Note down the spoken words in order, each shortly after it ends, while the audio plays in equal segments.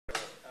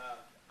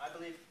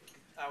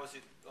I was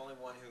the only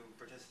one who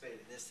participated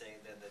in this thing,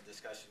 then the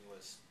discussion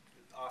was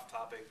off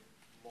topic,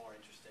 more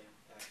interesting,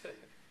 actually.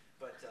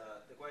 But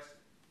the question,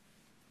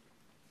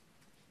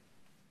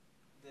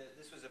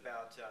 this was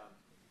about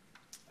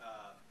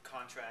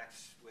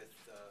contracts with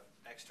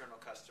external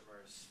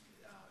customers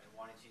and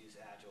wanting to use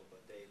Agile,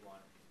 but they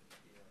want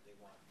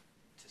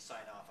to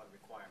sign off on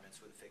requirements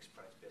with a fixed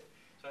price bid.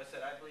 So I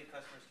said, I believe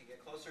customers can get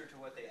closer to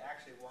what they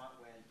actually want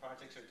when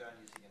projects are done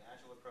using an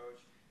Agile approach.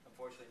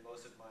 Unfortunately,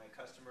 most of my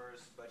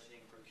customers' budgeting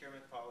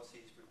procurement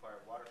policies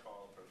require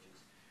waterfall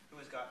approaches. Who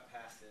has gotten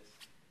past this?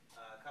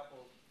 A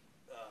couple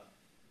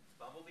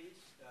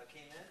bumblebees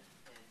came in,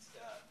 and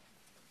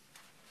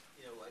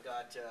I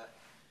got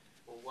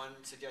one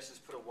suggestion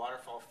is put a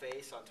waterfall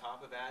face on top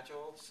of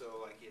Agile.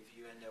 So like if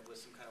you end up with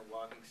some kind of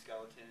walking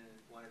skeleton,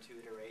 1 or 2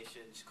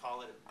 iterations,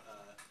 call it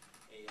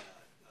a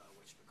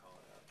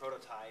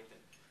prototype,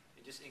 and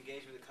just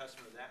engage with the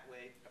customer that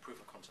way. A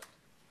proof of concept.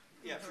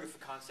 Yeah, proof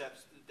of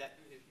concepts.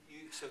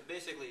 So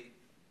basically,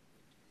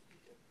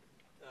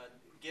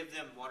 give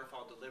them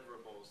waterfall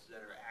deliverables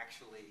that are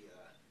actually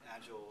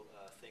Agile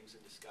things in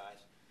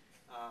disguise.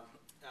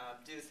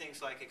 Do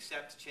things like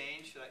accept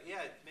change.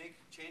 Make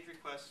change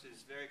requests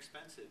is very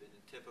expensive in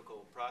a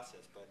typical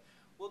process, but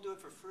we'll do it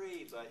for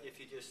free. But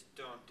if you just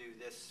don't do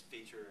this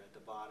feature at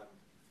the bottom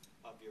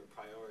of your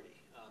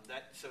priority,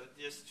 so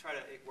just try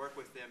to work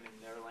with them in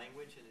their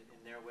language and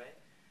in their way.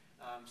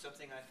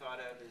 Something I thought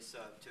of is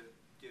to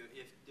do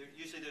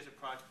usually there's a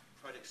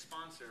project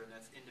sponsor, and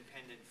that's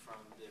independent from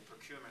the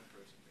procurement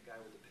person, the guy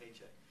with the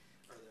paycheck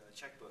or the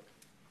checkbook.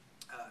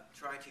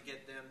 Try to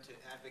get them to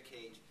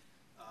advocate,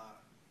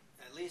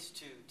 at least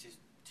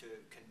to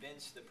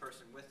convince the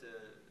person with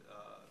the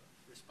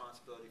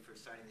responsibility for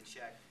signing the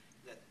check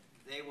that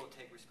they will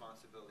take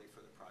responsibility for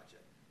the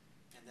project.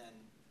 And then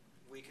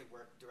we can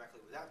work directly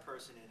with that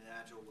person in an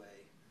Agile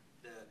way.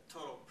 The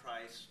total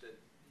price, the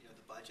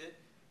budget,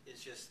 is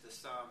just the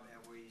sum, and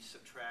we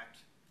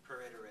subtract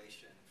per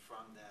iteration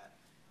from that.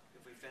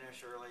 If we finish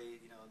early,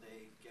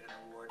 they get an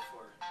award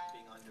for